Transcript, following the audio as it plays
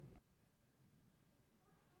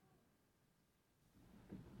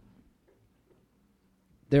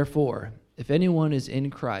Therefore, if anyone is in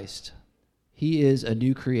Christ, he is a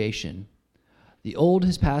new creation. The old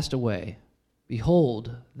has passed away.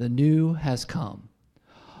 Behold, the new has come.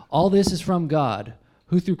 All this is from God,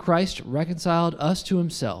 who through Christ reconciled us to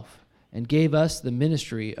himself and gave us the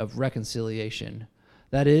ministry of reconciliation.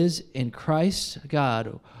 That is, in Christ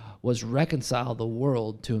God was reconciled the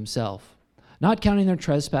world to himself, not counting their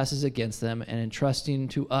trespasses against them, and entrusting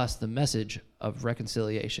to us the message of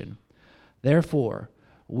reconciliation. Therefore,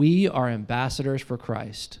 we are ambassadors for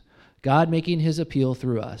Christ, God making his appeal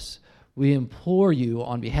through us. We implore you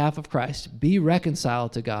on behalf of Christ, be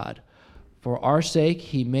reconciled to God. For our sake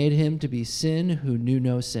he made him to be sin who knew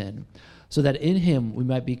no sin, so that in him we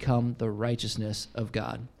might become the righteousness of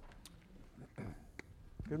God.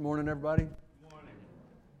 Good morning, everybody. Good morning.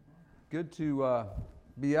 Good to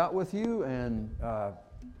be out with you, and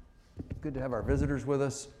good to have our visitors with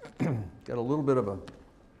us. Got a little bit of a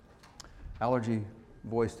allergy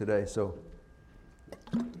voice today, so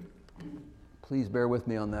please bear with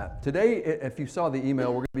me on that. Today, if you saw the email,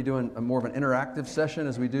 we're going to be doing more of an interactive session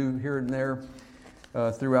as we do here and there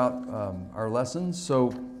throughout our lessons.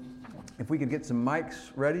 So if we could get some mics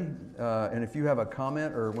ready, and if you have a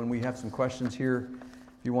comment or when we have some questions here,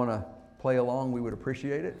 if you want to play along, we would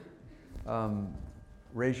appreciate it.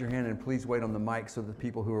 Raise your hand and please wait on the mic so that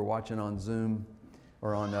people who are watching on Zoom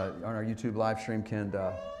or on our YouTube live stream can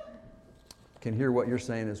hear what you're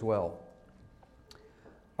saying as well.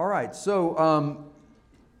 All right, so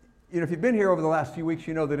if you've been here over the last few weeks,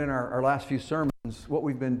 you know that in our last few sermons, what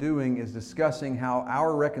we've been doing is discussing how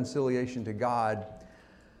our reconciliation to God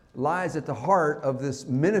lies at the heart of this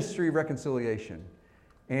ministry of reconciliation.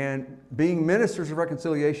 And being ministers of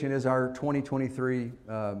reconciliation is our 2023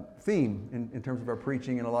 theme in terms of our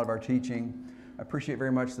preaching and a lot of our teaching. I appreciate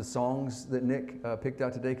very much the songs that Nick picked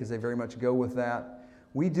out today because they very much go with that.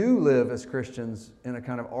 We do live as Christians in a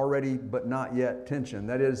kind of already but not yet tension.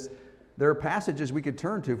 That is, there are passages we could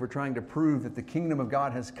turn to if we're trying to prove that the kingdom of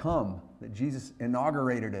God has come, that Jesus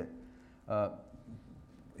inaugurated it.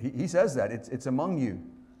 He says that. It's among you,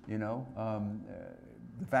 you know.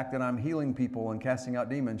 The fact that I'm healing people and casting out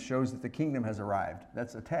demons shows that the kingdom has arrived.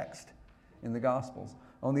 That's a text in the Gospels.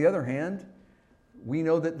 On the other hand, we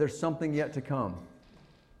know that there's something yet to come.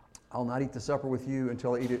 I'll not eat the supper with you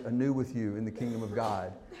until I eat it anew with you in the kingdom of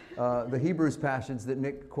God. The Hebrews passage that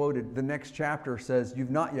Nick quoted, the next chapter says,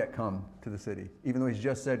 you've not yet come to the city, even though he's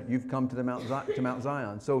just said, you've come to Mount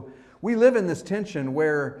Zion. So we live in this tension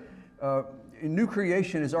where new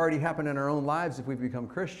creation has already happened in our own lives if we've become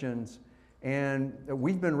Christians, and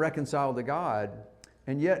we've been reconciled to God,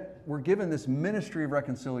 and yet we're given this ministry of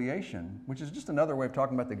reconciliation, which is just another way of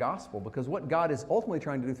talking about the gospel, because what God is ultimately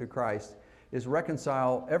trying to do through Christ is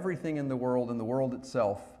reconcile everything in the world and the world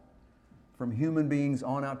itself, from human beings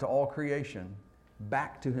on out to all creation,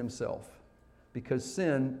 back to himself, because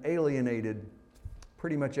sin alienated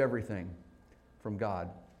pretty much everything from God.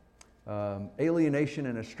 Alienation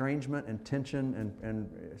and estrangement and tension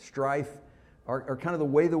and strife are kind of the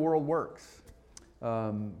way the world works,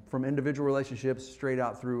 from individual relationships straight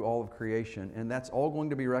out through all of creation. And that's all going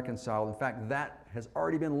to be reconciled. In fact, that has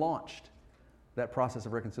already been launched, that process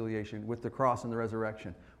of reconciliation with the cross and the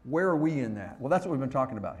resurrection. Where are we in that? Well, that's what we've been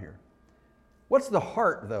talking about here. What's the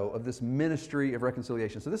heart, though, of this ministry of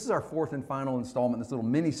reconciliation? So this is our fourth and final installment, this little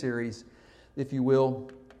mini-series, if you will.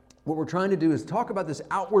 What we're trying to do is talk about this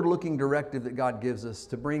outward-looking directive that God gives us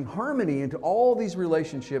to bring harmony into all these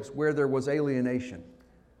relationships where there was alienation.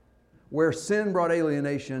 Where sin brought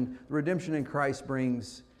alienation, the redemption in Christ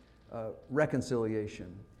brings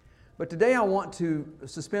reconciliation. But today I want to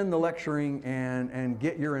suspend the lecturing and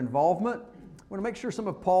get your involvement. I want to make sure some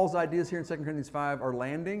of Paul's ideas here in 2 Corinthians 5 are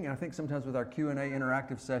landing. And I think sometimes with our Q&A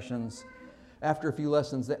interactive sessions, after a few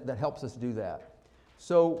lessons, that helps us do that.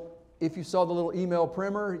 So if you saw the little email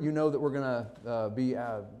primer, you know that we're going to be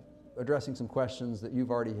addressing some questions that you've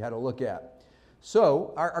already had a look at.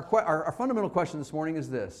 So our fundamental question this morning is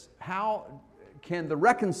this: how can the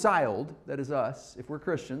reconciled, that is us, if we're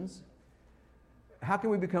Christians, how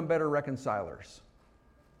can we become better reconcilers?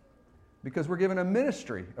 Because we're given a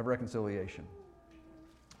ministry of reconciliation.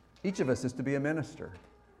 Each of us is to be a minister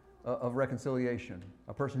of reconciliation,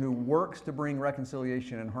 a person who works to bring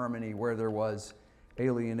reconciliation and harmony where there was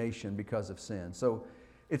alienation because of sin. So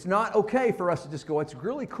it's not okay for us to just go, it's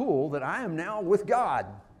really cool that I am now with God.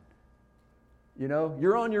 You know,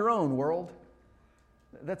 you're on your own, world.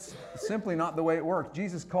 That's simply not the way it works.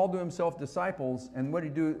 Jesus called to himself disciples, and what did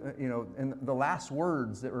he do? And the last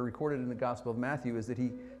words that were recorded in the Gospel of Matthew is that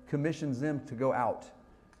he commissions them to go out.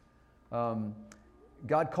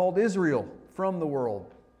 God called Israel from the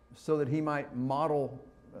world so that he might model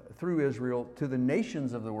through Israel to the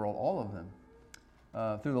nations of the world, all of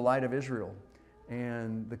them, through the light of Israel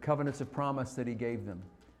and the covenants of promise that he gave them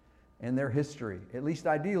and their history. At least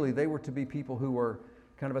ideally, they were to be people who were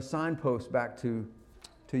kind of a signpost back to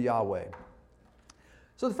Yahweh.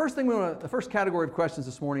 So the first category of questions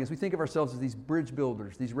this morning, as we think of ourselves as these bridge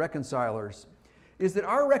builders, these reconcilers, is that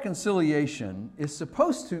our reconciliation is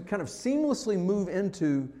supposed to kind of seamlessly move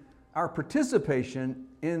into our participation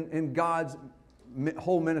in God's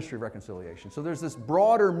whole ministry of reconciliation. So there's this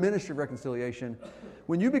broader ministry of reconciliation.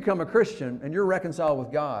 When you become a Christian and you're reconciled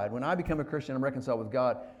with God, when I become a Christian, I'm reconciled with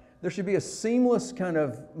God, there should be a seamless kind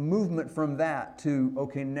of movement from that to,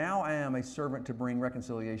 okay, now I am a servant to bring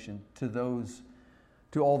reconciliation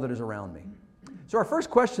to all that is around me. So our first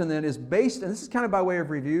question then is based, and this is kind of by way of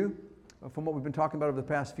review from what we've been talking about over the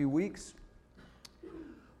past few weeks.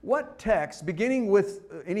 What text, beginning with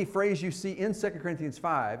any phrase you see in 2 Corinthians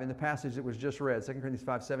 5, in the passage that was just read, 2 Corinthians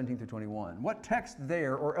 5, 17 through 21, what text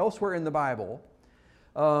there or elsewhere in the Bible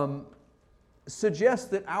suggests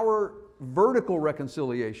that our vertical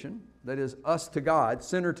reconciliation, that is us to God,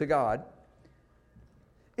 sinner to God,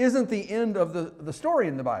 isn't the end of the story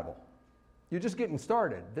in the Bible? You're just getting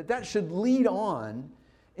started. That should lead on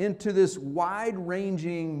into this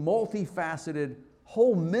wide-ranging, multifaceted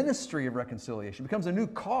whole ministry of reconciliation. It becomes a new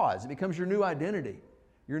cause. It becomes your new identity,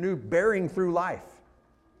 your new bearing through life.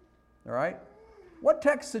 All right? What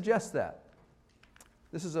text suggests that?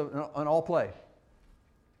 This is an all play.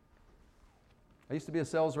 I used to be a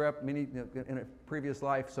sales rep in a previous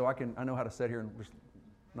life, so I know how to sit here and just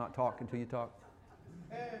not talk until you talk.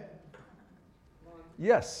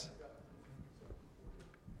 Yes.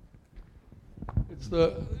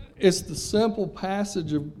 It's the simple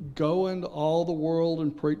passage of go into all the world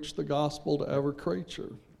and preach the gospel to every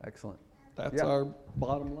creature. Excellent. That's our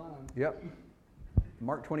bottom line. Yep.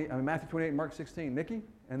 Matthew 28, Mark 16. Nikki?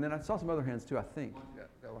 And then I saw some other hands too, I think.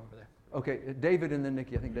 Go over there. Okay, David and then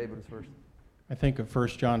Nikki. I think David was first. I think of 1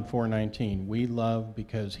 John 4:19, we love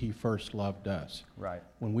because he first loved us. Right.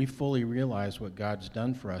 When we fully realize what God's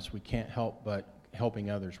done for us, we can't help but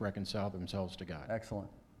helping others reconcile themselves to God. Excellent.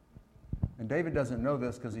 And David doesn't know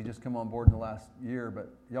this because he just come on board in the last year,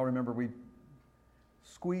 but y'all remember we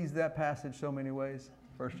squeezed that passage so many ways.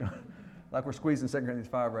 1 John, like we're squeezing 2 Corinthians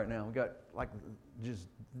 5 right now. We got like just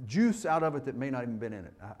juice out of it that may not even been in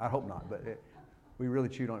it. I hope not, but we really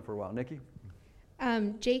chewed on it for a while. Nikki?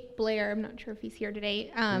 Jake Blair, I'm not sure if he's here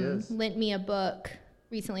today, lent me a book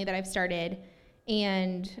recently that I've started,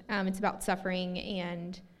 and it's about suffering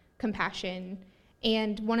and compassion.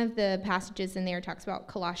 And one of the passages in there talks about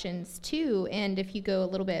Colossians 2, and if you go a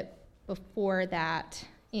little bit before that,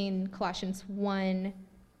 in Colossians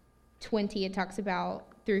 1:20, it talks about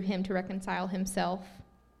through him to reconcile himself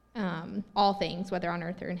all things, whether on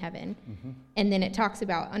earth or in heaven. Mm-hmm. And then it talks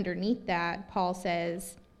about underneath that, Paul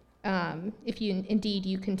says, if you indeed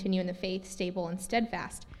you continue in the faith, stable and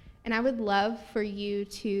steadfast. And I would love for you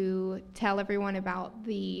to tell everyone about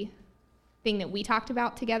the thing that we talked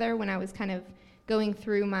about together when I was kind of going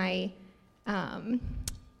through my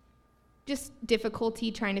just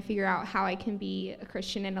difficulty trying to figure out how I can be a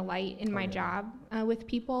Christian and a light in my job with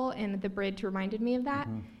people, and the bridge reminded me of that.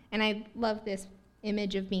 Mm-hmm. And I love this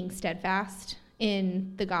image of being steadfast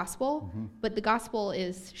in the gospel, mm-hmm. but the gospel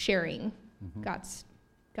is sharing mm-hmm. God's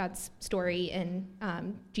story and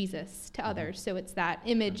Jesus to mm-hmm. others. So it's that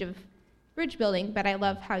image of bridge building, but I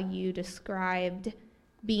love how you described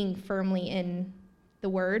being firmly in the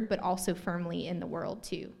word, but also firmly in the world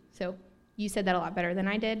too. So you said that a lot better than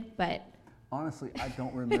I did, but... Honestly, I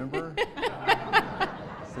don't remember.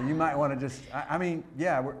 So you might want to just,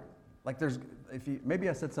 we're, like there's, maybe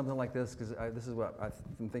I said something like this, because this is what I've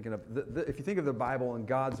been thinking of. If you think of the Bible and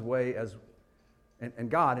God's way as, and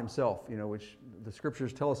God himself, which the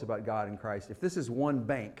scriptures tell us about God in Christ, if this is one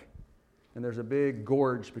bank, and there's a big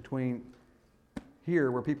gorge between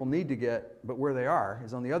here where people need to get, but where they are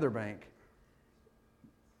is on the other bank,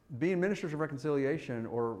 being ministers of reconciliation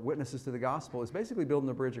or witnesses to the gospel is basically building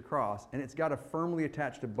a bridge across, and it's got to firmly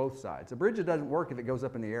attach to both sides. A bridge that doesn't work if it goes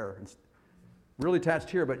up in the air. It's really attached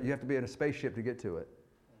here, but you have to be in a spaceship to get to it,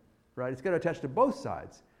 right? It's got to attach to both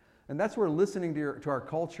sides. And that's where listening to our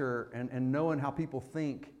culture and knowing how people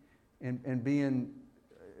think and being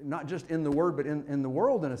not just in the word, but in the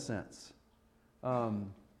world in a sense.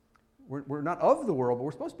 We're not of the world, but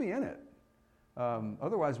we're supposed to be in it.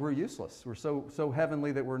 Otherwise, we're useless. We're so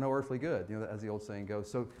heavenly that we're no earthly good, as the old saying goes.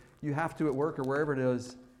 So you have to, at work or wherever it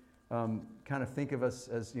is, kind of think of us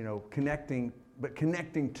as, connecting, but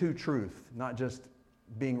connecting to truth, not just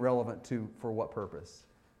being relevant to for what purpose.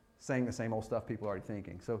 Saying the same old stuff people are already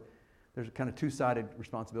thinking. So there's a kind of two-sided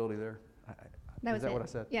responsibility there. That was Is that it. what I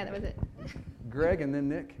said? Yeah, that was it. Greg and then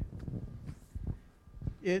Nick.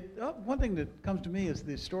 One thing that comes to me is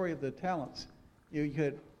the story of the talents. You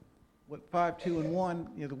had, 5, 2, and 1.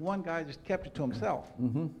 The one guy just kept it to himself.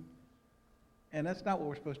 Mm-hmm. And that's not what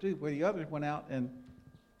we're supposed to do. Where the others went out and,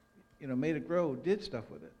 made it grow, did stuff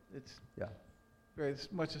with it. It's very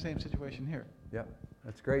much the same situation here. Yeah,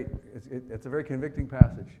 that's great. It's a very convicting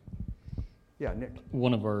passage. Yeah, Nick.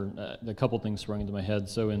 One of our, a couple things sprung into my head.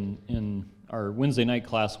 So in our Wednesday night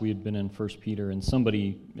class, we had been in 1 Peter, and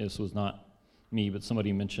somebody, this was not me, but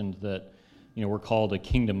somebody mentioned that, we're called a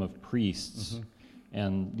kingdom of priests,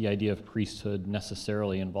 and the idea of priesthood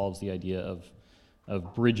necessarily involves the idea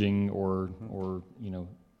of bridging or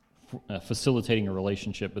facilitating a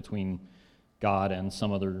relationship between God and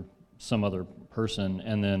some other person.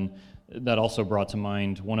 And then that also brought to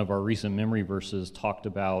mind one of our recent memory verses talked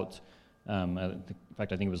about, in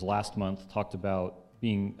fact, I think it was last month, talked about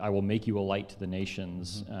I will make you a light to the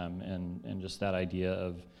nations, and just that idea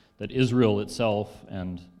of that Israel itself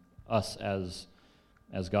and us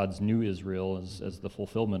as God's new Israel, as the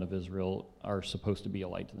fulfillment of Israel, are supposed to be a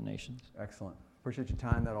light to the nations. Excellent. Appreciate you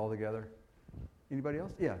tying that all together. Anybody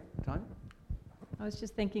else? Yeah, Tanya? I was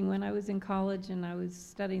just thinking when I was in college and I was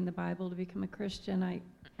studying the Bible to become a Christian, I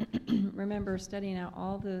remember studying out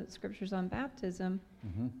all the scriptures on baptism,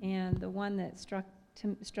 and the one that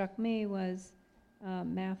struck me was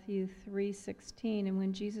Matthew 3:16, and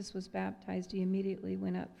when Jesus was baptized, he immediately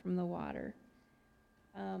went up from the water.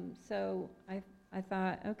 So I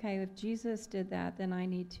thought, okay, if Jesus did that, then I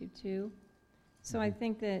need to too. So I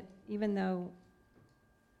think that even though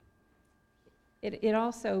it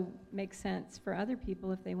also makes sense for other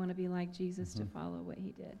people if they want to be like Jesus to follow what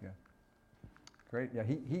he did. Yeah. Great. Yeah,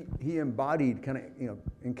 he embodied, kind of,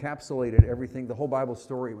 encapsulated everything, the whole Bible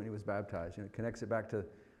story when he was baptized. It connects it back to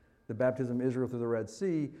the baptism of Israel through the Red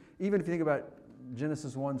Sea. Even if you think about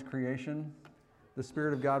Genesis 1's creation, the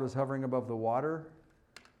Spirit of God was hovering above the water.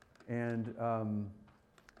 And I'm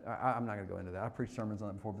not going to go into that. I've preached sermons on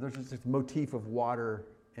that before. But there's just this motif of water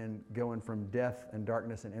and going from death and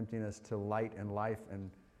darkness and emptiness to light and life and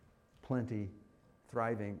plenty,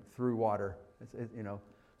 thriving through water.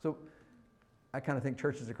 So I kind of think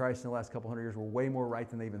churches of Christ in the last couple hundred years were way more right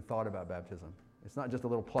than they even thought about baptism. It's not just a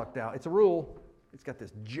little plucked out. It's a rule. It's got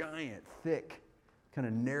this giant, thick, kind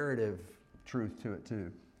of narrative truth to it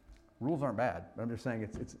too. Rules aren't bad, but I'm just saying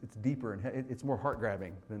it's deeper and it's more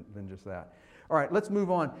heart-grabbing than just that. All right, let's move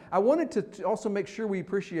on. I wanted to also make sure we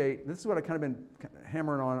appreciate, this is what I've kind of been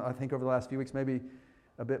hammering on, I think, over the last few weeks, maybe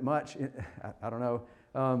a bit much, I don't know,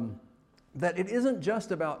 that it isn't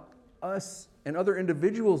just about us and other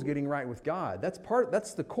individuals getting right with God.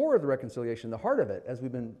 That's the core of the reconciliation, the heart of it, as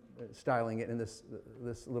we've been styling it in this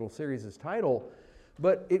little series' title.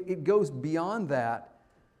 But it goes beyond that.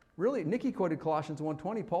 Really, Nikki quoted Colossians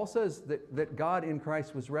 1:20. Paul says that God in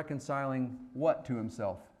Christ was reconciling what to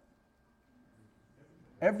himself?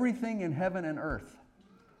 Everything in heaven and earth.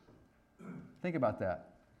 Think about that.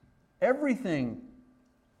 Everything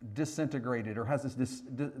disintegrated or has this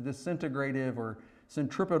disintegrative or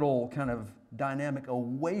centripetal kind of dynamic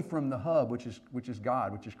away from the hub, which is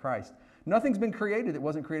God, which is Christ. Nothing's been created that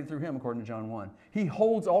wasn't created through him, according to John 1. He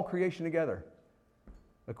holds all creation together,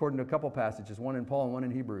 according to a couple passages, one in Paul and one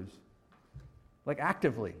in Hebrews, like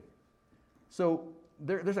actively. So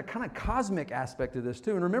there's a kind of cosmic aspect to this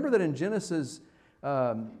too. And remember that in Genesis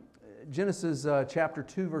chapter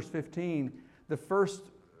 2, verse 15, the first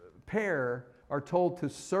pair are told to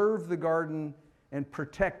serve the garden and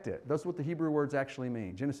protect it. That's what the Hebrew words actually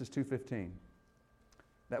mean, Genesis 2:15.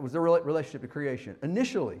 That was their relationship to creation.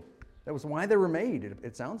 Initially, that was why they were made,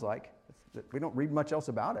 it sounds like. We don't read much else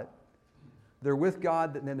about it. They're with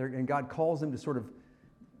God, and God calls them to sort of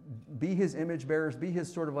be his image bearers, be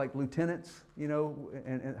his sort of like lieutenants,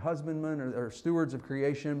 and husbandmen or stewards of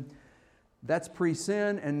creation. That's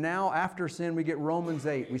pre-sin, and now after sin we get Romans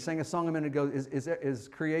 8. We sang a song a minute ago, is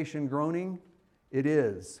creation groaning? It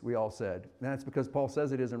is, we all said. And that's because Paul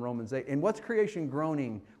says it is in Romans 8. And what's creation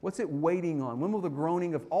groaning? What's it waiting on? When will the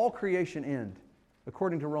groaning of all creation end?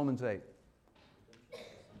 According to Romans 8.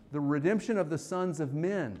 The redemption of the sons of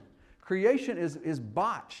men. Creation is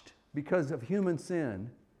botched because of human sin,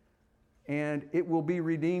 and it will be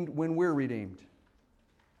redeemed when we're redeemed.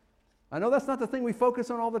 I know that's not the thing we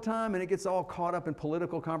focus on all the time, and it gets all caught up in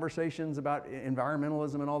political conversations about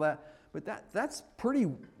environmentalism and all that. But that's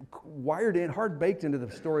pretty wired in, hard-baked into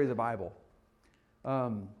the story of the Bible.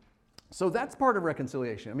 So that's part of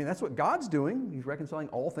reconciliation. I mean, that's what God's doing. He's reconciling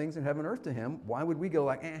all things in heaven and earth to him. Why would we go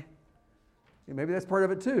like, Maybe that's part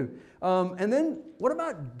of it too. And then what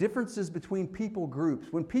about differences between people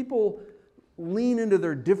groups? When people lean into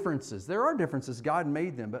their differences. There are differences. God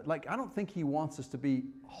made them. But I don't think He wants us to be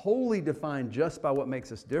wholly defined just by what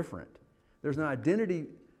makes us different. There's an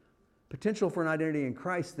potential for an identity in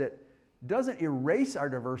Christ that doesn't erase our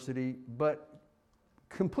diversity, but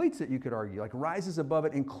completes it, you could argue. Rises above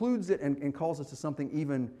it, includes it, and calls us to something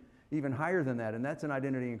even higher than that. And that's an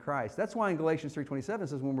identity in Christ. That's why in Galatians 3:27 it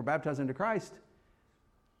says when we're baptized into Christ,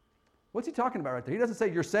 what's he talking about right there? He doesn't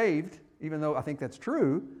say you're saved, even though I think that's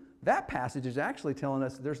true. That passage is actually telling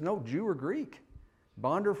us there's no Jew or Greek,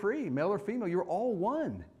 bond or free, male or female. You're all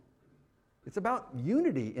one. It's about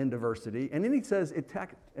unity in diversity. And then he says it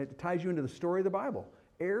ties you into the story of the Bible.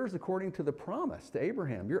 Heirs according to the promise to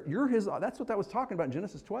Abraham. You're his. That's what that was talking about in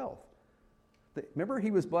Genesis 12. Remember,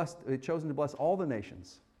 he was chosen to bless all the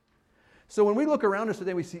nations. So when we look around us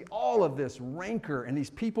today, we see all of this rancor and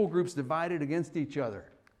these people groups divided against each other.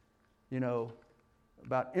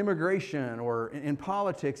 About immigration or in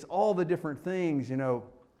politics, all the different things,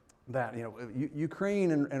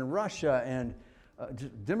 Ukraine and Russia and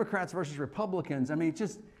Democrats versus Republicans. I mean,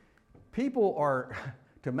 just people are,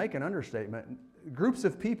 to make an understatement, groups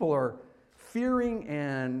of people are fearing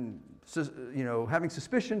and having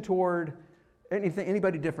suspicion toward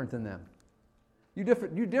anybody different than them. You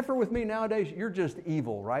differ with me nowadays, you're just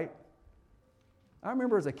evil, right? I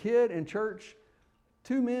remember as a kid in church,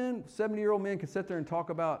 2 men, 70-year-old men, could sit there and talk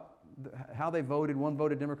about how they voted. One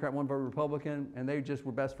voted Democrat, one voted Republican, and they just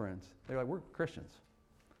were best friends. They're like, we're Christians.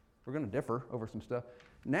 We're going to differ over some stuff.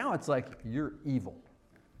 Now it's like, you're evil.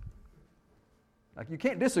 You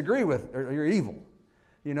can't disagree with, or you're evil.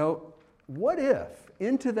 What if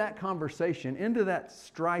into that conversation, into that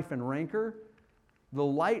strife and rancor, the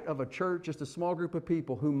light of a church, just a small group of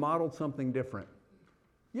people who modeled something different?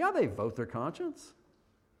 Yeah, they vote their conscience.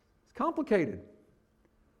 It's complicated.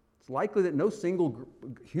 It's likely that no single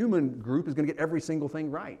human group is going to get every single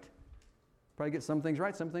thing right. Probably get some things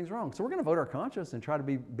right, some things wrong. So we're going to vote our conscience and try to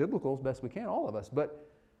be biblical as best we can, all of us. But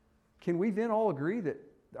can we then all agree that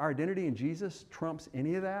our identity in Jesus trumps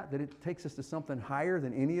any of that? That it takes us to something higher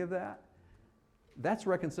than any of that? That's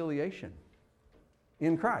reconciliation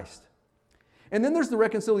in Christ. And then there's the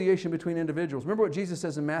reconciliation between individuals. Remember what Jesus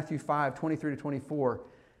says in Matthew 5:23-24.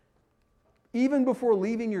 Even before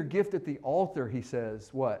leaving your gift at the altar, he says,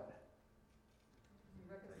 what?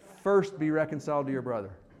 First be reconciled to your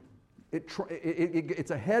brother.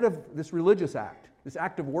 It's ahead of this religious act, this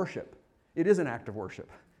act of worship. It is an act of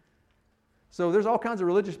worship. So there's all kinds of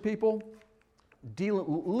religious people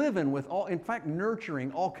living with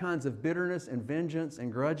nurturing all kinds of bitterness and vengeance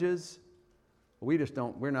and grudges.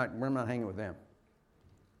 We're not hanging with them.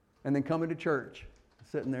 And then coming to church,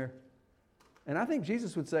 sitting there. And I think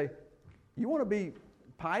Jesus would say, you want to be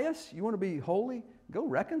pious? You want to be holy? Go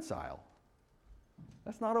reconcile.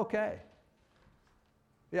 That's not okay.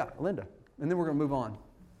 Yeah, Linda. And then we're going to move on.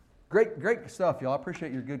 Great stuff, y'all. I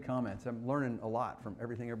appreciate your good comments. I'm learning a lot from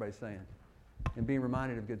everything everybody's saying and being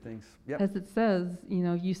reminded of good things. Yep. As it says,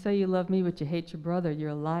 you say you love me, but you hate your brother.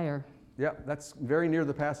 You're a liar. Yep, that's very near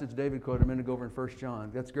the passage David quoted a minute ago over in 1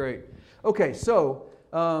 John. That's great. Okay, so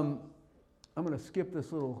I'm going to skip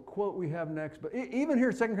this little quote we have next. But even here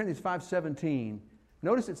in 2 Corinthians 5:17,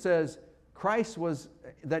 notice it says,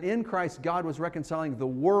 that in Christ God was reconciling the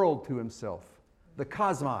world to himself, the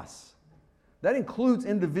cosmos. That includes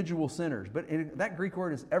individual sinners, but that Greek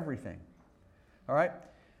word is everything. All right?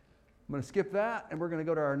 I'm going to skip that, and we're going to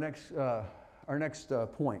go to our next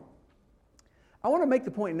point. I want to make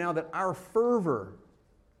the point now that our fervor,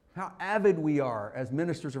 how avid we are as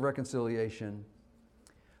ministers of reconciliation,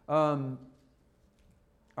 our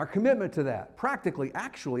commitment to that, practically,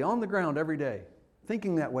 actually, on the ground every day,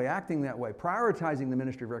 thinking that way, acting that way, prioritizing the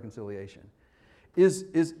ministry of reconciliation,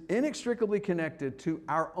 is inextricably connected to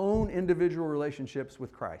our own individual relationships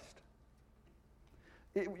with Christ.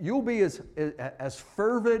 You'll be as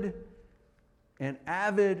fervid and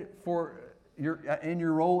avid in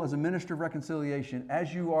your role as a minister of reconciliation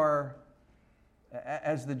as you are,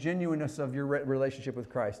 as the genuineness of your relationship with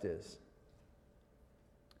Christ is.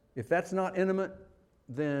 If that's not intimate,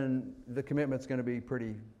 then the commitment's going to be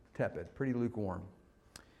pretty tepid, pretty lukewarm.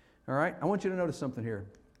 All right? I want you to notice something here.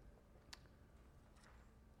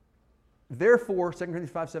 Therefore, 2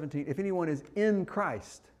 Corinthians 5:17, if anyone is in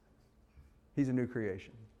Christ, he's a new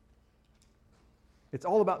creation. It's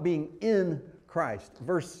all about being in Christ.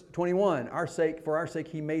 Verse 21, for our sake,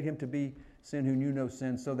 he made him to be sin who knew no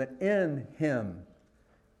sin, so that in him,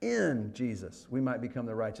 in Jesus, we might become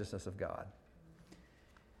the righteousness of God.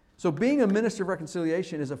 So being a minister of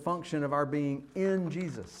reconciliation is a function of our being in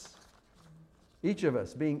Jesus. Each of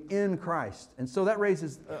us being in Christ. And so that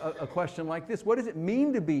raises a question like this. What does it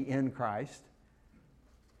mean to be in Christ?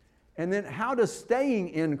 And then how does staying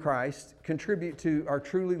in Christ contribute to our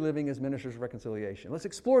truly living as ministers of reconciliation? Let's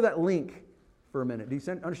explore that link for a minute. Do you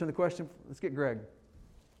understand the question? Let's get Greg.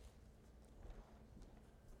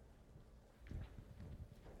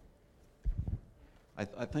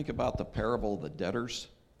 I think about the parable of the debtors.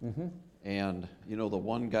 Mm-hmm. And, the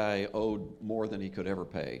one guy owed more than he could ever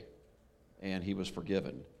pay, and he was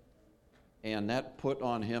forgiven. And that put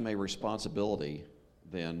on him a responsibility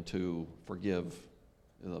then to forgive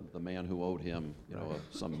the man who owed him,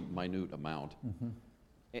 some minute amount. Mm-hmm.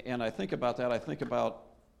 And I think about that. I think about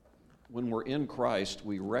when we're in Christ,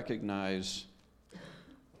 we recognize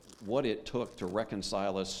what it took to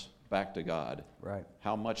reconcile us back to God. Right.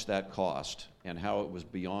 How much that cost and how it was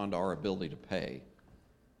beyond our ability to pay.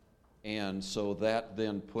 And so that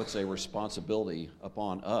then puts a responsibility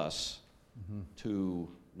upon us to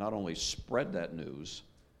not only spread that news,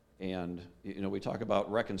 and we talk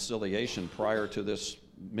about reconciliation prior to this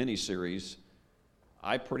mini-series.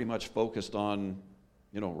 I pretty much focused on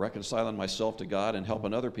reconciling myself to God and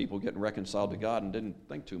helping other people get reconciled to God, and didn't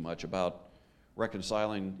think too much about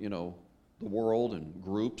reconciling the world and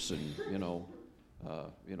groups and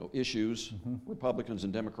issues, Republicans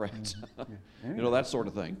and Democrats, that sort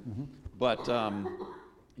of thing. But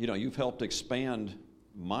you've helped expand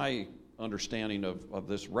my understanding of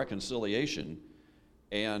this reconciliation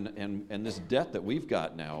and this debt that we've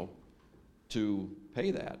got now to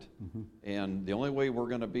pay that. And the only way we're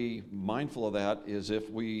going to be mindful of that is if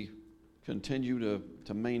we continue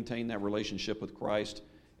to maintain that relationship with Christ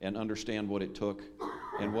and understand what it took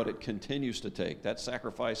and what it continues to take. That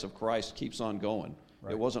sacrifice of Christ keeps on going.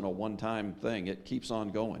 Right. It wasn't a one-time thing. It keeps on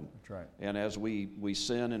going. That's right. And as we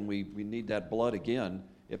sin and we need that blood again,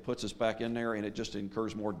 it puts us back in there, and it just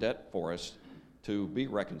incurs more debt for us to be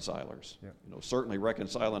reconcilers. Yeah. Certainly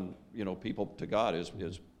reconciling people to God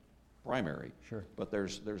is primary. Sure. But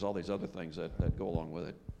there's all these other things that go along with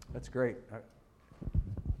it. That's great.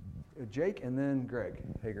 Jake and then Greg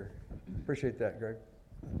Hager. Appreciate that, Greg.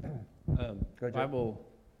 The Bible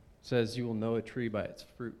says you will know a tree by its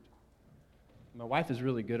fruit. My wife is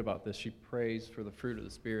really good about this. She prays for the fruit of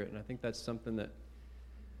the Spirit, and I think that's something that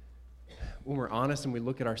when we're honest and we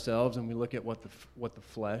look at ourselves and we look at what the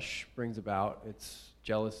flesh brings about, it's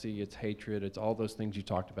jealousy, it's hatred, it's all those things you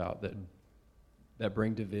talked about that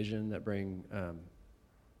bring division, that bring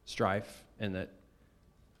strife, and that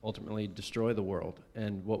ultimately destroy the world.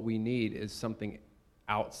 And what we need is something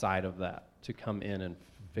outside of that to come in and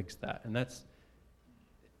fix that.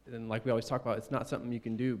 And like we always talk about, it's not something you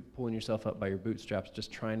can do pulling yourself up by your bootstraps,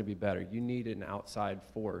 just trying to be better. You need an outside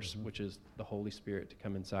force, which is the Holy Spirit, to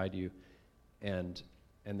come inside you and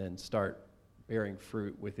then start bearing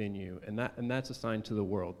fruit within you. And that's a sign to the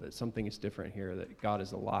world that something is different here, that God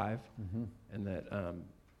is alive, and that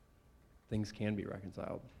things can be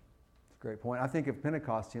reconciled. That's a great point. I think of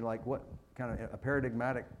Pentecost, like what kind of a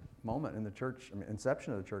paradigmatic moment in the church,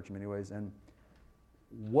 inception of the church in many ways, and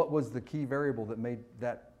what was the key variable that made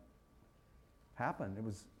that happen? It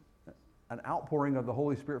was an outpouring of the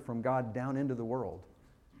Holy Spirit from God down into the world.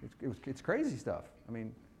 It's crazy stuff. I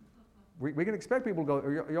mean, we can expect people to go,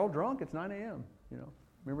 are y'all drunk? It's 9 a.m.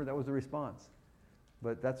 Remember, that was the response.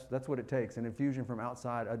 But that's what it takes, an infusion from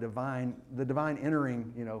outside, the divine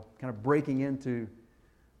entering, kind of breaking into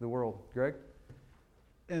the world. Greg?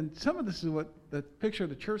 And some of this is what the picture of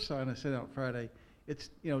the church sign I sent out Friday. It's,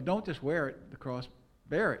 don't just wear it, the cross,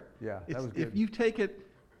 bear it. Yeah, that was good. If you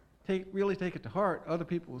really take it to heart, other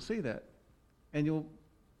people will see that. And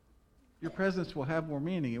your presence will have more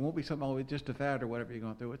meaning. It won't be something, it's just a fad or whatever you're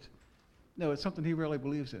going through. It's something he really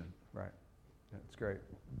believes in. Right. That's great.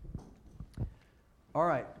 All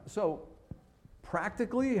right. So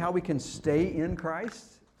practically, how we can stay in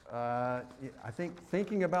Christ, I think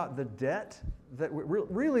thinking about the debt, that we're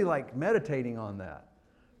really like meditating on that.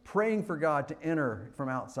 Praying for God to enter from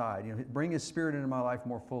outside, bring His Spirit into my life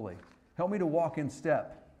more fully. Help me to walk in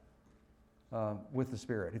step with the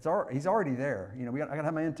Spirit. He's already there. I got to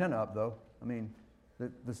have my antenna up, though. I mean,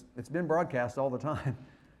 it's been broadcast all the time.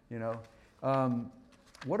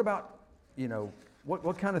 What about,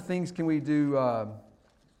 what kind of things can we do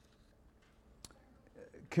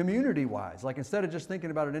community-wise? Like, instead of just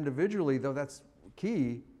thinking about it individually, though that's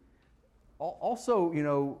key. Also,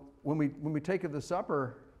 when we take of the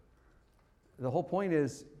supper, the whole point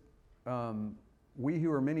is we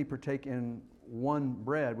who are many partake in one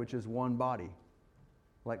bread, which is one body.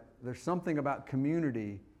 Like, there's something about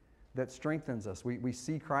community that strengthens us. We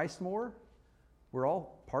see Christ more. We're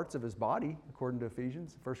all parts of His body, according to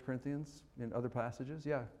Ephesians, 1 Corinthians, and other passages.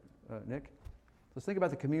 Yeah, Nick? Let's think about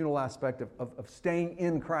the communal aspect of staying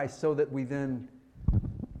in Christ so that we then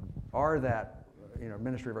are that,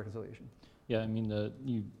 ministry of reconciliation. Yeah, I mean,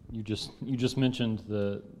 you just mentioned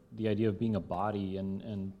the idea of being a body,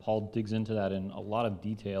 and Paul digs into that in a lot of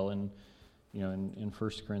detail, and in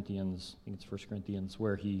 1 Corinthians, I think it's 1 Corinthians,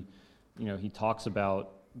 where he talks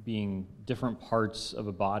about being different parts of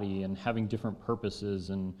a body and having different purposes,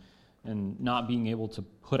 and not being able to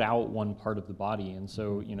put out one part of the body. And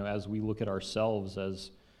so, as we look at ourselves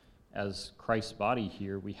as Christ's body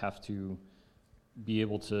here, we have to be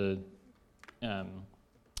able to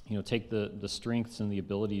take the strengths and the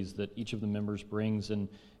abilities that each of the members brings, and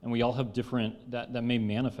we all have different, that may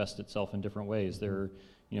manifest itself in different ways. There are,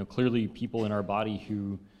 clearly people in our body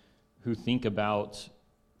who think about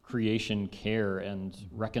creation care and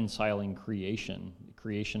reconciling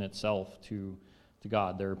creation itself to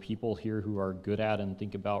God. There are people here who are good at and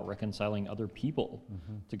think about reconciling other people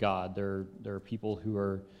to God. There are people who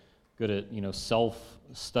are good at,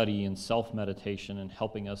 self-study and self-meditation and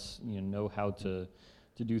helping us, know how to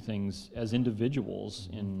do things as individuals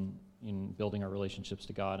in building our relationships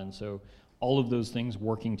to God. And so all of those things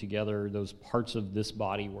working together, those parts of this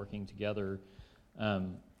body working together,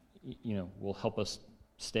 will help us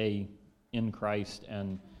stay in Christ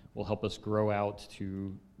and will help us grow out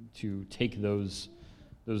to take those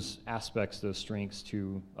aspects, those strengths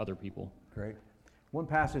to other people. Great. One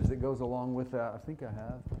passage that goes along with that, I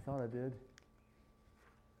thought I did.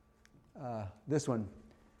 This one,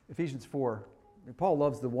 Ephesians 4. Paul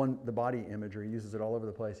loves the body imagery. He uses it all over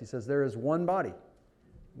the place. He says there is one body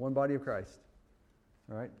of Christ.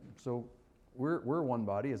 All right? So we're one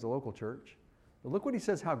body as a local church. But look what he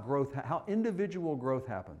says how individual growth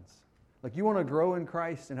happens. Like, you want to grow in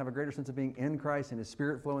Christ and have a greater sense of being in Christ and His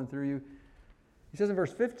Spirit flowing through you. He says in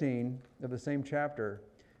verse 15 of the same chapter,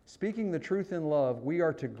 speaking the truth in love, we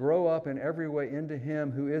are to grow up in every way into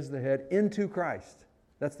Him who is the head, into Christ.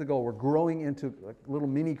 That's the goal. We're growing into like little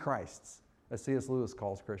mini Christs, as C.S. Lewis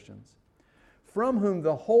calls Christians. From whom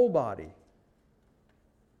the whole body,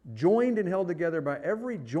 joined and held together by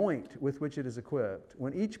every joint with which it is equipped,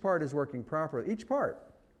 when each part is working properly, each part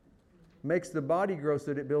makes the body grow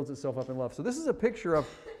so that it builds itself up in love. So this is a picture of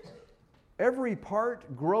every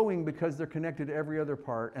part growing because they're connected to every other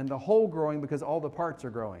part, and the whole growing because all the parts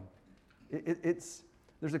are growing. There's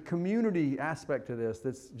a community aspect to this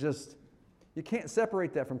that's just, you can't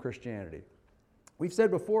separate that from Christianity. We've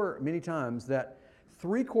said before many times that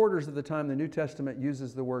 3/4 of the time the New Testament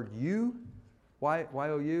uses the word you,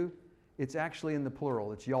 Y-O-U, it's actually in the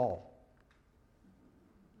plural. It's y'all.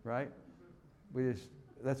 Right?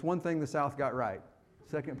 That's one thing the South got right.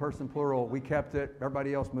 Second person plural, we kept it.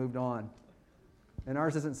 Everybody else moved on. And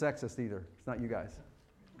ours isn't sexist either. It's not you guys.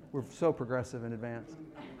 We're so progressive and advanced.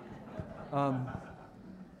 And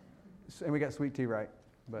we got sweet tea right.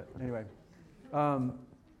 But anyway.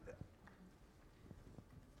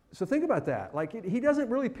 So think about that. Like, he doesn't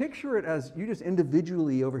really picture it as you just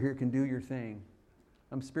individually over here can do your thing.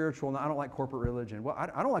 I'm spiritual and I don't like corporate religion. Well,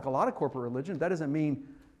 I don't like a lot of corporate religion. That doesn't mean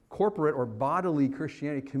corporate or bodily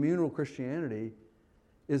Christianity, communal Christianity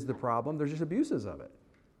is the problem. There's just abuses of it.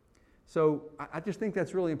 So I just think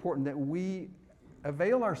that's really important that we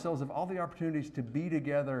avail ourselves of all the opportunities to be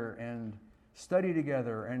together and study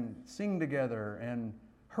together and sing together and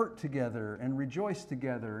hurt together and rejoice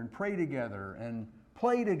together and pray together and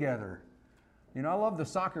play together. I love the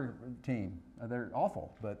soccer team. They're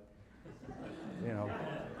awful, but,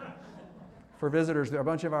 for visitors, there are a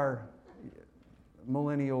bunch of our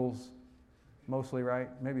millennials, mostly, right?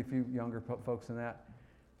 Maybe a few younger folks than that.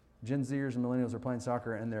 Gen Zers and millennials are playing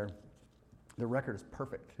soccer, and their record is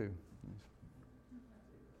perfect, too.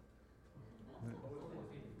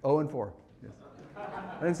 0-4. Yes.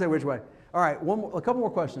 I didn't say which way. All right, a couple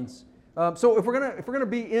more questions. So if we're gonna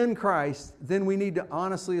be in Christ, then we need to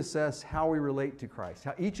honestly assess how we relate to Christ.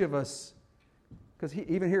 How each of us, because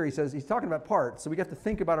even here he says he's talking about parts, so we have to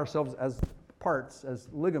think about ourselves as parts, as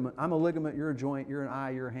ligament. I'm a ligament, you're a joint, you're an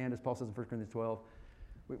eye, you're a hand, as Paul says in 1 Corinthians 12.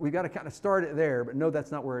 We've got to kind of start it there, but no,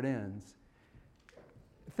 that's not where it ends.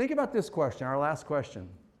 Think about this question, our last question.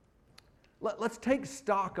 Let's take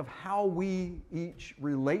stock of how we each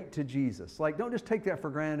relate to Jesus. Like, don't just take that for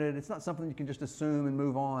granted. It's not something you can just assume and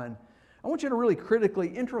move on. I want you to really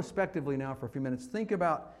critically, introspectively now for a few minutes, think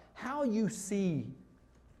about how you see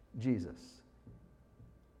Jesus.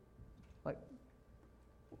 Like,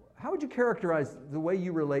 how would you characterize the way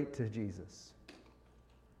you relate to Jesus?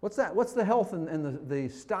 What's that? What's the health and the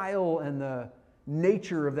style and the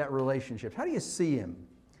nature of that relationship? How do you see Him?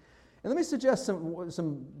 And let me suggest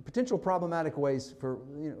some potential problematic ways for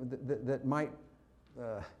that might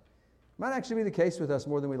actually be the case with us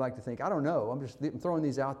more than we like to think. I don't know. I'm throwing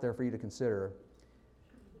these out there for you to consider.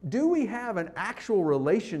 Do we have an actual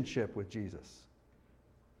relationship with Jesus?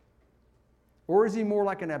 Or is he more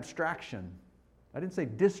like an abstraction? I didn't say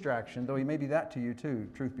distraction, though he may be that to you too,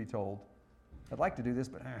 truth be told. I'd like to do this,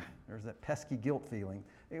 but there's that pesky guilt feeling.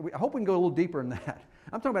 I hope we can go a little deeper than that.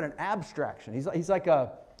 I'm talking about an abstraction. He's just like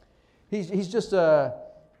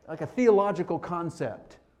a theological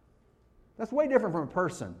concept. That's way different from a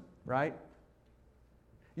person, right?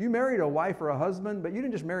 You married a wife or a husband, but you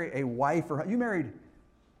didn't just marry a wife or you married.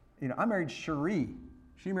 I married Cherie.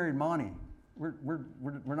 She married Monty.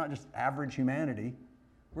 We're not just average humanity.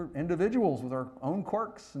 We're individuals with our own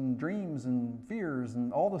quirks and dreams and fears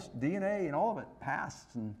and all this DNA and all of it,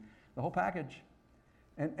 pasts and the whole package.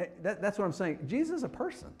 And that's what I'm saying. Jesus is a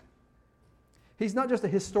person. He's not just a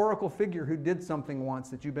historical figure who did something once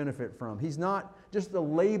that you benefit from. He's not just the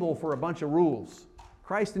label for a bunch of rules.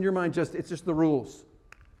 Christ in your mind, it's just the rules.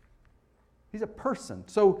 He's a person.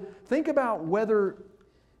 So think about whether,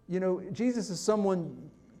 Jesus is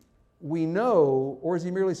someone we know, or is he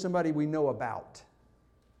merely somebody we know about?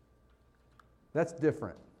 That's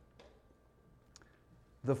different.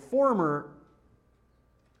 The former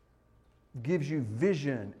gives you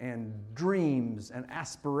vision and dreams and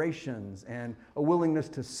aspirations and a willingness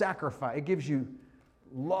to sacrifice. It gives you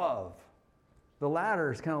love. The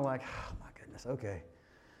latter is kind of like, oh my goodness, okay,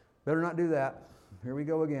 better not do that. Here we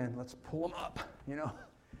go again. Let's pull them up,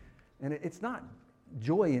 And it's not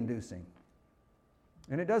joy-inducing.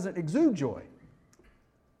 And it doesn't exude joy,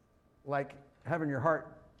 like having your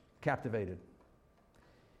heart captivated.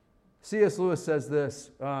 C.S. Lewis says this,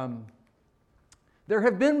 there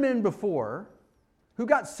have been men before who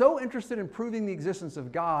got so interested in proving the existence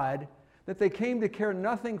of God that they came to care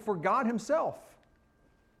nothing for God himself,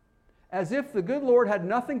 as if the good Lord had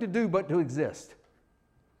nothing to do but to exist.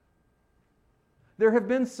 There have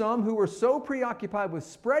been some who were so preoccupied with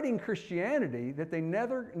spreading Christianity that they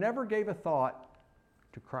never gave a thought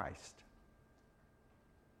to Christ.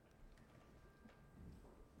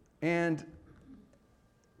 And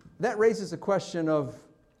that raises a question of,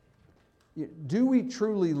 do we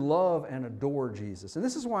truly love and adore Jesus? And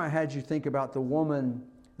this is why I had you think about the woman,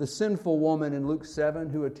 the sinful woman in Luke 7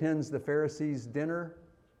 who attends the Pharisees' dinner.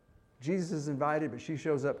 Jesus is invited, but she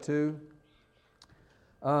shows up too.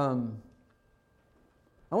 I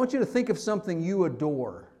want you to think of something you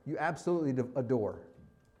adore. You absolutely adore.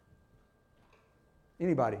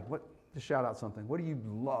 Anybody? Just shout out something. What do you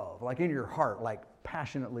love? Like in your heart, like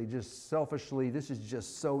passionately, just selfishly, this is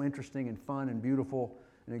just so interesting and fun and beautiful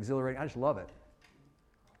and exhilarating. I just love it.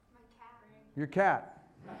 My cat. Your cat.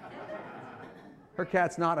 Her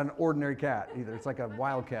cat's not an ordinary cat either. It's like a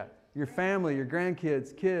wild cat. Your family, your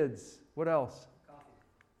grandkids, kids. What else?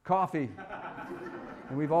 Coffee.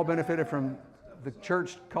 And we've all benefited from the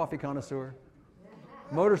church coffee connoisseur.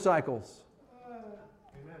 Motorcycles.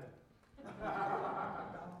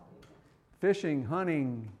 Fishing,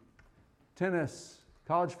 hunting, tennis,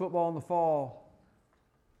 college football in the fall,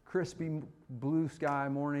 crispy blue sky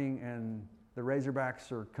morning, and the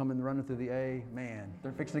Razorbacks are running through the A. Man,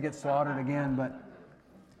 they're fixing to get slaughtered again. But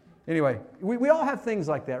anyway, we all have things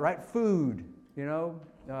like that, right? Food,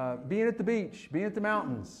 being at the beach, being at the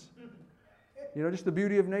mountains, just the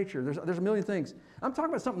beauty of nature. There's a million things. I'm talking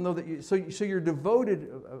about something though that so you're devoted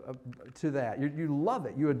to that. You love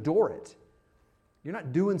it. You adore it. You're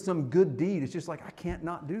not doing some good deed. It's just like, I can't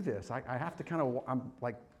not do this. I have to kind of, I'm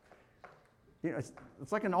like,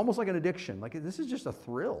 it's like almost like an addiction. Like this is just a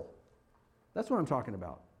thrill. That's what I'm talking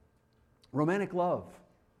about. Romantic love,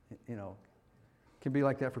 can be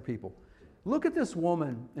like that for people. Look at this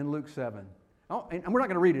woman in Luke 7. And we're not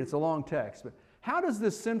going to read it. It's a long text. But how does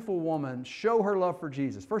this sinful woman show her love for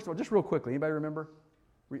Jesus? First of all, just real quickly, anybody remember?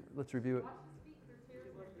 Let's review it.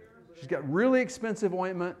 She's got really expensive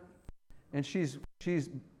ointment. And she's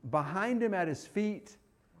behind him at his feet,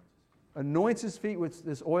 anoints his feet with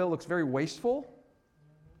this oil, looks very wasteful.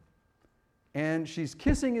 And she's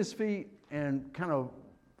kissing his feet and kind of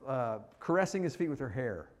caressing his feet with her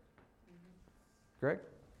hair. Correct?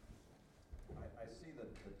 I see the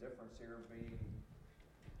difference here being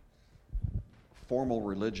formal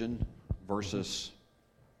religion versus,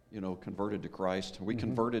 converted to Christ. We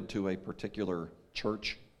converted to a particular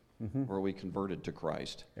church. Where we converted to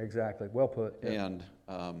Christ. Exactly. Well put. Yeah.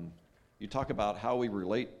 And you talk about how we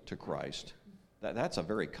relate to Christ. That's a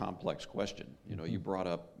very complex question. You brought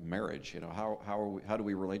up marriage. How do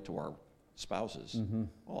we relate to our spouses?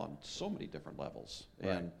 On so many different levels.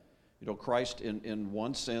 Right. And Christ in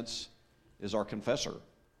one sense is our confessor.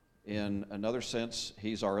 In another sense,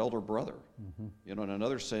 he's our elder brother. In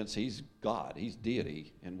another sense, he's God. He's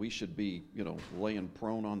deity, and we should be laying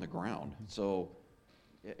prone on the ground. So.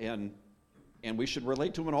 And we should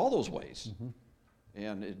relate to him in all those ways.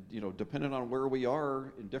 And it, depending on where we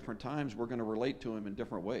are in different times, we're going to relate to him in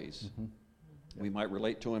different ways. Mm-hmm. We might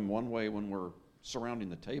relate to him one way when we're surrounding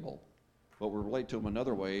the table, but we relate to him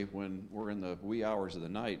another way when we're in the wee hours of the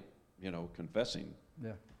night, confessing,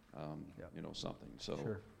 Yeah. something. So,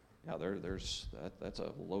 Sure. yeah, there's that's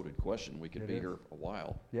a loaded question. We could It be is. here a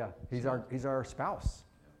while. Yeah, he's our spouse,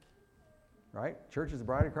 right? Church is the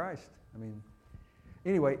bride of Christ. I mean,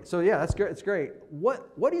 anyway, so yeah, that's great. It's great.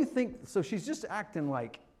 What do you think? So she's just acting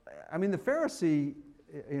like, I mean, the Pharisee,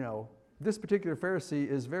 this particular Pharisee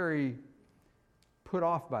is very put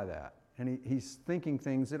off by that, and he's thinking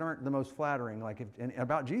things that aren't the most flattering. And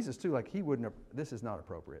about Jesus too. Like he wouldn't. This is not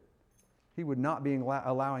appropriate. He would not be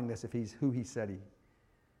allowing this if he's who he said he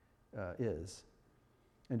is.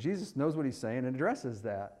 And Jesus knows what he's saying and addresses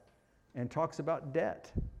that and talks about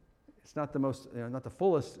debt. It's not the most, not the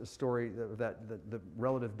fullest story of the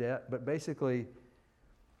relative debt, but basically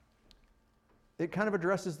it kind of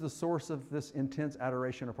addresses the source of this intense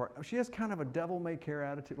adoration apart. She has kind of a devil-may-care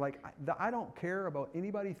attitude. Like, I don't care about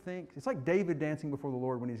anybody thinks. It's like David dancing before the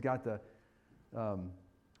Lord when he's got when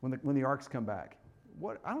the arks come back.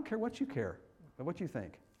 I don't care what you care, but what you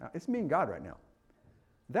think. It's me and God right now.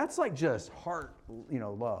 That's like just heart,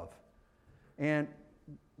 love. And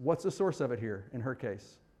what's the source of it here in her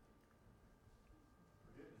case?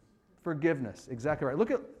 Forgiveness. Exactly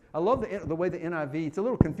right. I love the way the NIV, it's a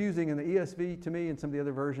little confusing in the ESV to me and some of the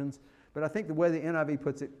other versions, but I think the way the NIV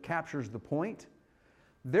puts it captures the point.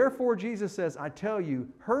 Therefore, Jesus says, I tell you,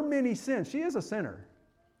 her many sins, she is a sinner.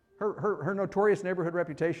 Her notorious neighborhood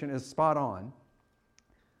reputation is spot on.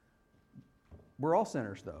 We're all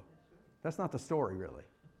sinners, though. That's not the story, really.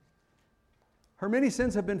 Her many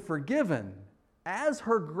sins have been forgiven as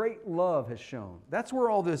her great love has shown. That's where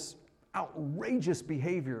all this outrageous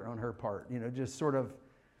behavior on her part, just sort of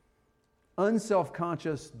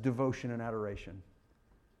unself-conscious devotion and adoration.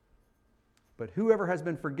 But whoever has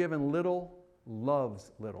been forgiven little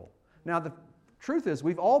loves little. Now, the truth is,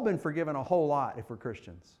 we've all been forgiven a whole lot if we're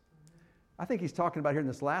Christians. I think he's talking about here in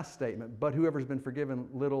this last statement, but whoever's been forgiven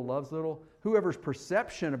little loves little. Whoever's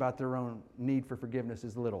perception about their own need for forgiveness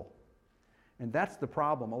is little. And that's the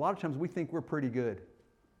problem. A lot of times we think we're pretty good.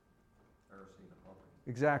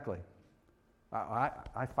 Exactly.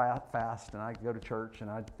 I fast and I go to church and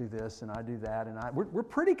I do this and I do that and we're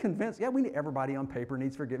pretty convinced. Yeah, everybody on paper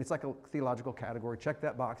needs forgiveness. It's like a theological category. Check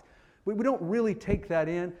that box. We don't really take that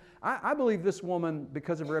in. I believe this woman,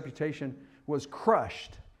 because of her reputation, was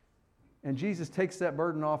crushed. And Jesus takes that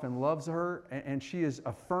burden off and loves her, and she is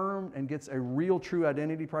affirmed and gets a real, true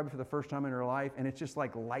identity probably for the first time in her life, and it's just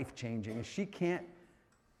like life-changing. And she can't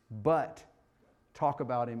but talk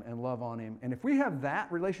about him and love on him. And if we have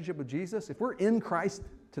that relationship with Jesus, if we're in Christ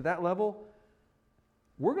to that level,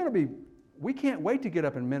 we can't wait to get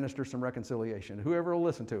up and minister some reconciliation, whoever will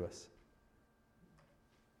listen to us.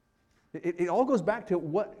 It all goes back to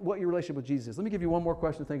what your relationship with Jesus is. Let me give you one more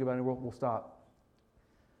question to think about, and we'll stop.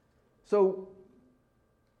 So,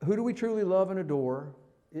 who do we truly love and adore?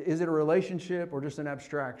 Is it a relationship or just an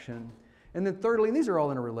abstraction? And then thirdly, and these are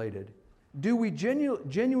all interrelated, do we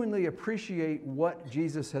genuinely appreciate what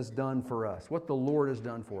Jesus has done for us, what the Lord has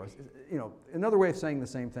done for us? Another way of saying the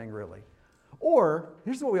same thing, really. Or,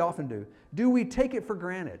 here's what we often do. Do we take it for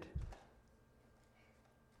granted?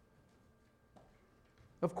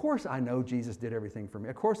 Of course I know Jesus did everything for me.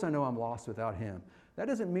 Of course I know I'm lost without him. That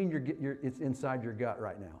doesn't mean it's inside your gut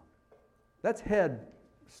right now. That's head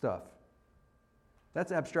stuff.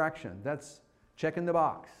 That's abstraction. That's checking the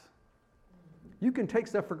box. You can take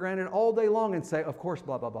stuff for granted all day long and say, of course,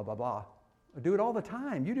 blah, blah, blah, blah, blah. I do it all the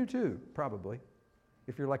time. You do too, probably,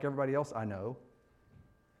 if you're like everybody else I know.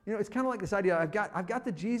 It's kind of like this idea, I've got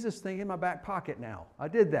the Jesus thing in my back pocket now. I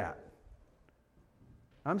did that.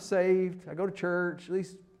 I'm saved. I go to church, at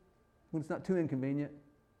least when it's not too inconvenient.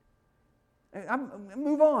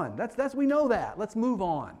 Move on. We know that. Let's move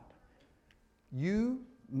on. You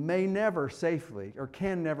may never safely or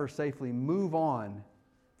can never safely move on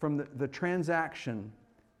from the transaction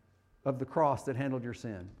of the cross that handled your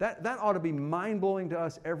sin. That ought to be mind-blowing to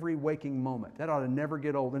us every waking moment. That ought to never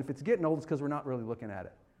get old. And if it's getting old, it's because we're not really looking at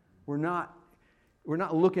it. We're not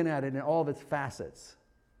looking at it in all of its facets.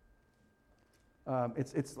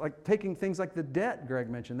 It's like taking things like the debt Greg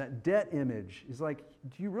mentioned, that debt image is like,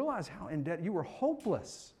 do you realize how in debt you were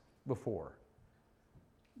hopeless before?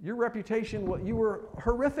 Your reputation, you were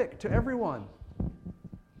horrific to everyone,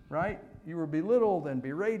 right? You were belittled and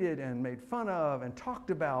berated and made fun of and talked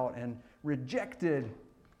about and rejected.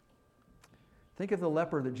 Think of the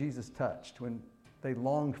leper that Jesus touched when they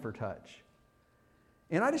longed for touch.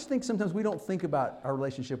 And I just think sometimes we don't think about our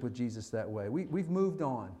relationship with Jesus that way. We've moved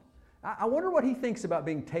on. I wonder what he thinks about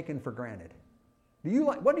being taken for granted.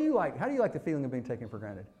 What do you like? How do you like the feeling of being taken for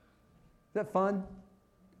granted? Is that fun?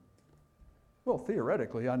 Well,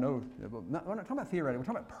 theoretically, I know. We're not talking about theoretically.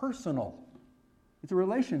 We're talking about personal. It's a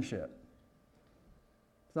relationship.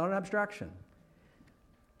 It's not an abstraction.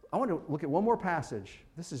 I want to look at one more passage.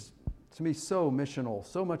 This is, to me, so missional,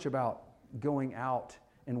 so much about going out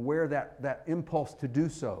and where that impulse to do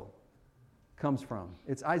so comes from.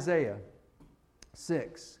 It's Isaiah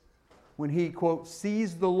 6, when he, quote,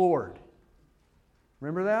 sees the Lord.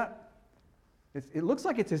 Remember that? It looks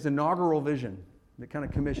like it's his inaugural vision that kind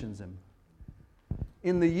of commissions him.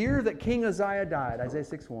 In the year that King Uzziah died, Isaiah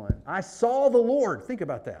 6:1, I saw the Lord. Think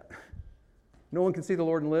about that. No one can see the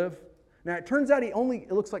Lord and live. Now, it turns out it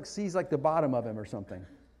looks like sees like the bottom of him or something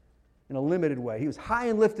in a limited way. He was high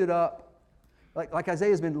and lifted up, like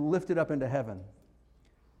Isaiah's been lifted up into heaven.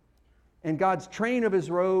 And God's train of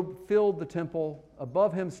his robe filled the temple.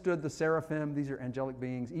 Above him stood the seraphim. These are angelic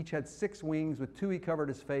beings. Each had 6 wings. With 2 he covered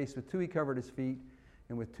his face, with 2 he covered his feet,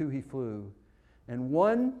 and with 2 he flew. And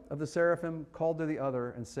one of the seraphim called to the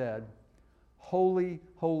other and said, Holy,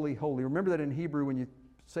 holy, holy. Remember that in Hebrew, when you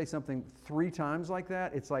say something 3 times like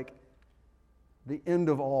that, it's like the end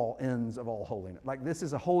of all ends of all holiness. Like this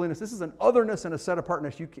is a holiness, this is an otherness and a set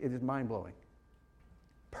apartness. It is mind-blowing.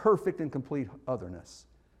 Perfect and complete otherness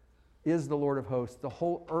is the Lord of hosts. The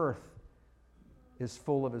whole earth is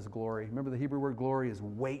full of his glory. Remember the Hebrew word glory is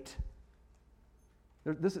weight.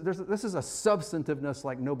 This is a substantiveness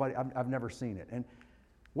like nobody, I've never seen it. And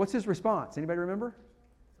what's his response? Anybody remember?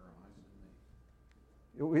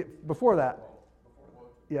 Before that.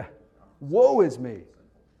 Yeah. Woe is me.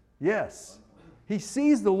 Yes. He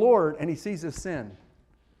sees the Lord and he sees his sin.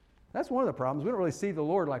 That's one of the problems. We don't really see the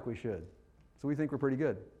Lord like we should. So we think we're pretty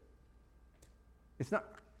good. It's not,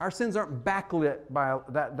 our sins aren't backlit by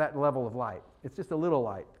that level of light. It's just a little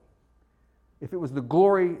light. If it was the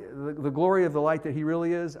glory of the light that he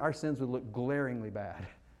really is, our sins would look glaringly bad.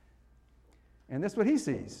 And that's what he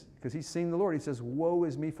sees, because he's seen the Lord. He says, Woe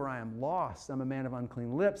is me, for I am lost. I'm a man of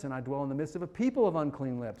unclean lips, and I dwell in the midst of a people of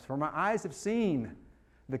unclean lips. For my eyes have seen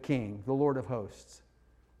the King, the Lord of hosts.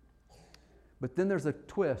 But then there's a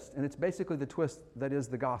twist, and it's basically the twist that is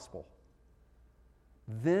the gospel.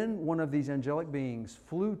 Then one of these angelic beings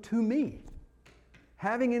flew to me,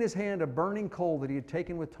 having in his hand a burning coal that he had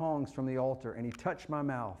taken with tongs from the altar, and he touched my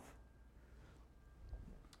mouth.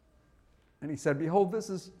 And he said, Behold, this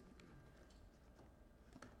has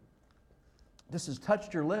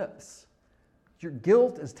touched your lips. Your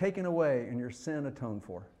guilt is taken away and your sin atoned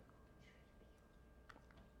for.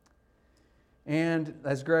 And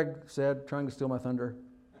as Greg said, trying to steal my thunder,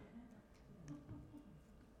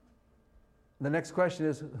 the next question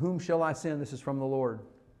is, whom shall I send? This is from the Lord.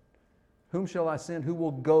 Whom shall I send? Who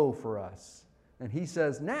will go for us? And he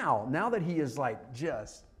says, now that he is like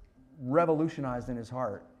just revolutionized in his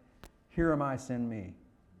heart, here am I, send me.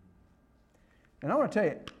 And I want to tell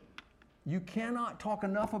you, you cannot talk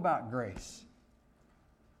enough about grace,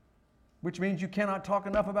 which means you cannot talk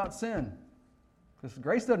enough about sin. Because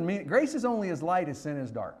grace is only as light as sin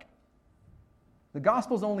is dark. The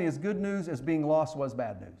gospel is only as good news as being lost was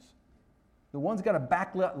bad news. The one's got a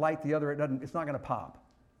backlit light, the other it's not going to pop.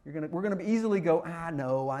 We're going to easily go, I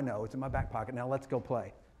know, it's in my back pocket. Now let's go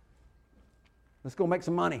play. Let's go make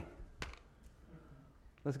some money.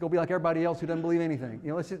 Let's go be like everybody else who doesn't believe anything.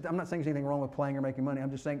 I'm not saying there's anything wrong with playing or making money.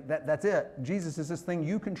 I'm just saying that's it. Jesus is this thing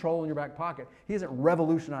you control in your back pocket. He hasn't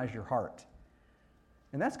revolutionized your heart.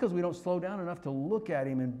 And that's because we don't slow down enough to look at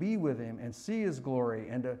him and be with him and see his glory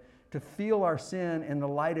and to feel our sin in the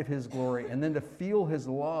light of his glory and then to feel his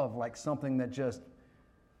love like something that just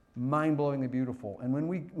mind-blowingly beautiful. And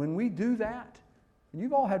when we do that, and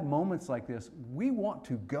you've all had moments like this, we want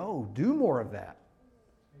to go do more of that.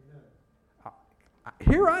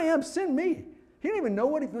 Here I am, send me. He didn't even know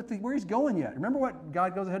where he's going yet. Remember what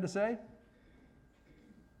God goes ahead to say?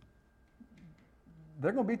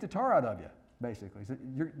 They're going to beat the tar out of you, basically. So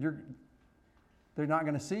they're not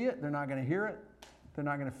going to see it. They're not going to hear it. They're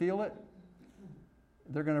not going to feel it.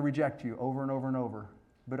 They're going to reject you over and over and over.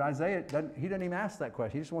 But Isaiah, he doesn't even ask that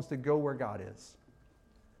question. He just wants to go where God is.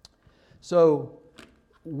 So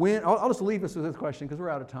I'll just leave us with this question because we're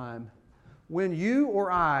out of time. When you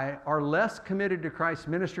or I are less committed to Christ's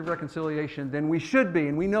ministry of reconciliation than we should be,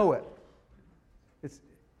 and we know it,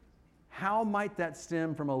 how might that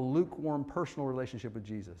stem from a lukewarm personal relationship with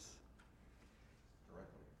Jesus?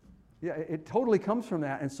 Yeah, it totally comes from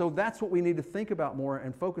that. And so that's what we need to think about more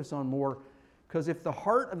and focus on more. Because if the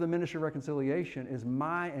heart of the ministry of reconciliation is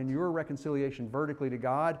my and your reconciliation vertically to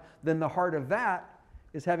God, then the heart of that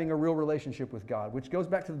is having a real relationship with God, which goes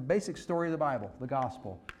back to the basic story of the Bible, the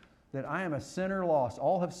gospel. that I am a sinner lost.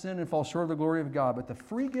 All have sinned and fall short of the glory of God, but the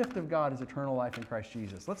free gift of God is eternal life in Christ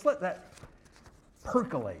Jesus. Let's let that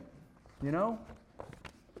percolate, you know?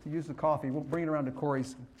 To use the coffee, we'll bring it around to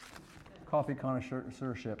Corey's coffee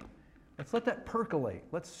connoisseurship. Let's let that percolate.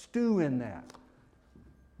 Let's stew in that.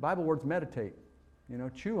 Bible words, meditate, you know,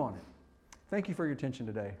 chew on it. Thank you for your attention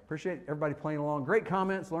today. Appreciate everybody playing along. Great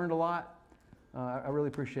comments, learned a lot. I really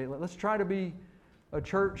appreciate it. Let's try to be a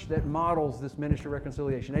church that models this ministry of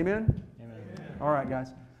reconciliation. Amen? Amen. All right,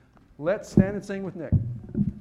 guys. Let's stand and sing with Nick.